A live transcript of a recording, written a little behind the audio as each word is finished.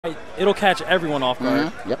it'll catch everyone off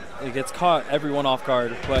guard. Yep. It gets caught everyone off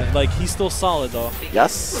guard, but like he's still solid though.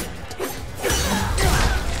 Yes.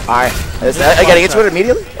 All right. Again, he gets rid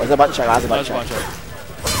immediately. Or is it a button check? That's a button check.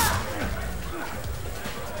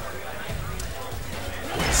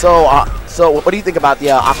 So what do you think about the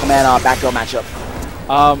Aquaman back row matchup?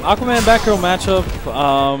 Aquaman back row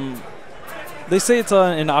matchup. They say it's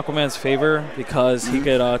in Aquaman's favor because he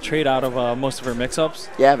could trade out of most of her mix-ups.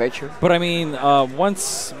 Yeah, very true. But I mean,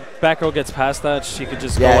 once back row gets past that, she could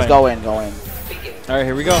just go in. All right,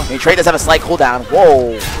 here we go. And trade does have a slight cooldown.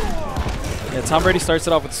 Whoa. Yeah, Tom Brady starts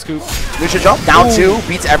it off with the scoop. Neutral jump, down two,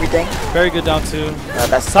 beats everything. Very good down two.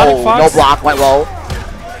 Sonic Fox, no block, went low.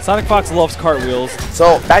 Sonic Fox loves cartwheels.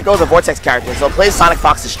 So back goes a Vortex character, so it plays Sonic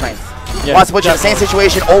Fox's strength. Yeah, wants to put you in the same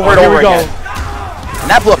situation over and over again. And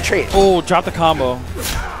that blew up trade. Oh, drop the combo.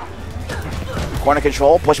 Corner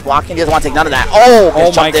control, push blocking. He doesn't want to take none of that.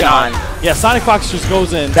 Oh my God. Yeah, Sonic Fox just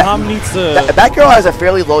goes in. Tom needs to. Batgirl has a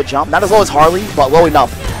fairly low jump. Not as low as Harley, but low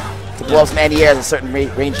enough to blow up some anti-airs in certain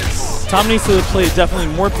ranges. Tom needs to play definitely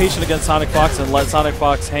more patient against Sonic Fox and let Sonic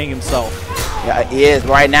Fox hang himself. Yeah, he is.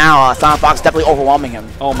 But right now, Sonic Fox is definitely overwhelming him.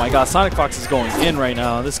 Oh my God, Sonic Fox is going in right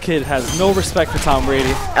now. This kid has no respect for Tom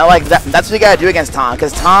Brady. And like that's what you gotta do against Tom,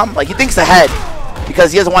 because Tom, like, he thinks ahead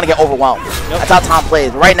because he doesn't want to get overwhelmed. Yep. That's how Tom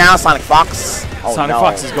plays. But right now, Sonic Fox. Sonic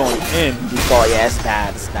Fox is going in. Yeah, it's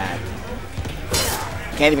bad. It's bad.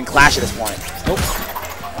 Can't even clash at this point. Nope.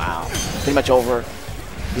 Wow. Pretty much over.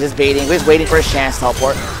 He's just baiting. He's waiting for his chance to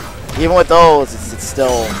teleport. Even with those, it's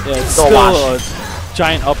still a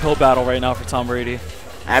giant uphill battle right now for Tom Brady.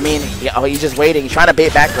 I mean, he's just waiting. He's trying to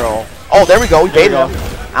bait Batgirl. Oh, there we go. He baited him.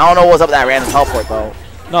 I don't know what's up with that random teleport, though.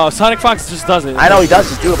 No, Sonic Fox just does it. I know he does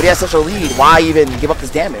just do it, but he has such a lead. Why even give up this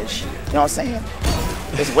damage? You know what I'm saying?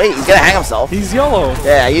 Just wait. He's going to hang himself. He's YOLO.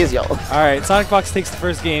 Yeah, he is YOLO. All right, Sonic Fox takes the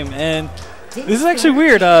first game, and this is actually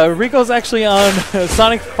weird. Rico's actually on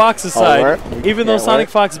Sonic Fox's side, even though Sonic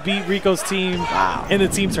Fox beat Rico's team in the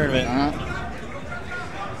team tournament.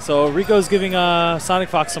 So Rico's giving Sonic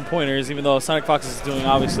Fox some pointers, even though Sonic Fox is doing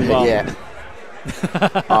obviously well. Yeah.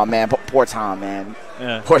 Oh, man. Poor Tom, man.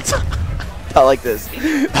 Yeah. Poor Tom. I like this.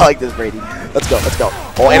 I like this, Brady. Let's go. Let's go.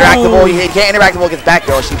 Oh, interactable. You can't interactable against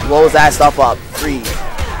Batgirl. She blows that stuff up. Free.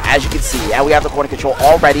 As you can see. And we have the corner control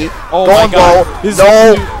already. Oh, my God.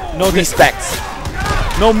 No respect.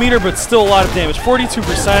 No meter, but still a lot of damage. 42%.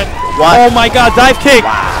 What? Oh, my God. Dive kick.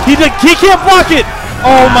 Wow. He can't block it.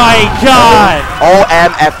 Oh, my God.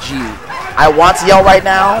 OMFG. I want to yell right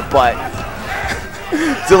now, but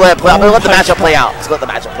to let it play. I'm going to let the matchup play out. Just let the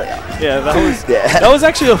matchup play out. Yeah, that was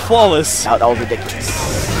actually a flawless. That was ridiculous.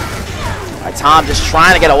 All right, Tom just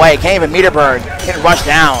trying to get away. Can't even meter burn. Can't rush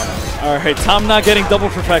down. All right, Tom not getting double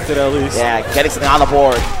perfected at least. Yeah, getting something on the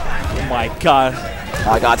board. Oh, my God. Oh,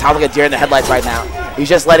 my God. Tom's like a deer in the headlights right now. He's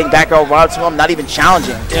just letting Batgirl run up to him, not even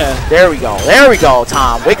challenging. Yeah. There we go. There we go,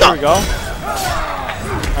 Tom. Wake up. There we go.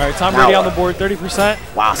 All right, Tom Brady on the board,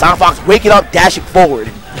 30%. Wow, Sonic Fox waking up, dashing forward.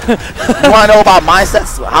 You want to know about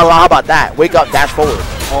mindsets? How about that? Wake up, dash forward.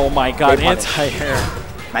 Oh, my God. Anti-air.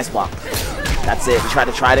 Nice block. That's it. He tried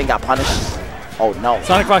to try it and got punished. Oh, no.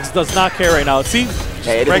 Sonic Fox does not care right now. See?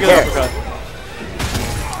 Okay, regular uppercut.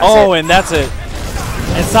 Oh, and that's it.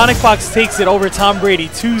 And Sonic Fox takes it over Tom Brady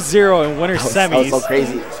 2-0 in winner semis. That was so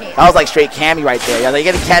crazy. That was like straight Cammy right there. Yeah, they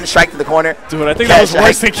get a can strike to the corner. Dude, I think that was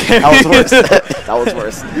worse than Cammy. That was worse. That was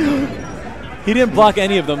worse. He didn't block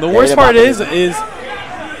any of them. The worst part is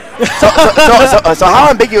so how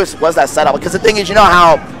ambiguous was that setup? Because the thing is, you know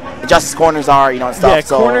how Justice corners are, you know, and stuff.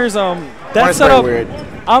 Yeah, corners. That setup. Weird.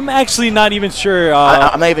 I'm actually not even sure.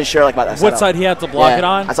 I'm not even sure about that setup. What side he had to block it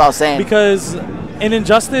on. That's all I was saying. Because in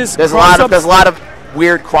Injustice, there's a lot of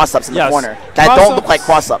weird cross-ups in the corner that don't look like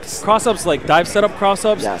cross-ups. Cross-ups like dive setup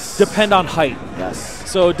cross-ups depend on height. Yes.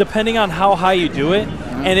 So depending on how high you do it,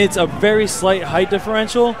 and it's a very slight height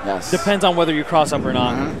differential, depends on whether you cross up or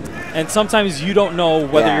not. And sometimes you don't know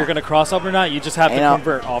whether you're going to cross up or not. You just have to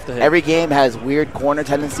convert off the hit. Every game has weird corner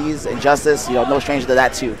tendencies. Injustice, no stranger to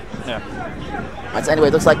that too. Yeah. So anyway,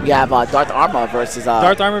 it looks like we have Darth Armor versus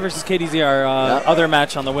Darth Armor versus KDZ, our other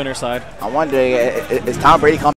match on the winner side. I'm wondering, is Tom Brady coming?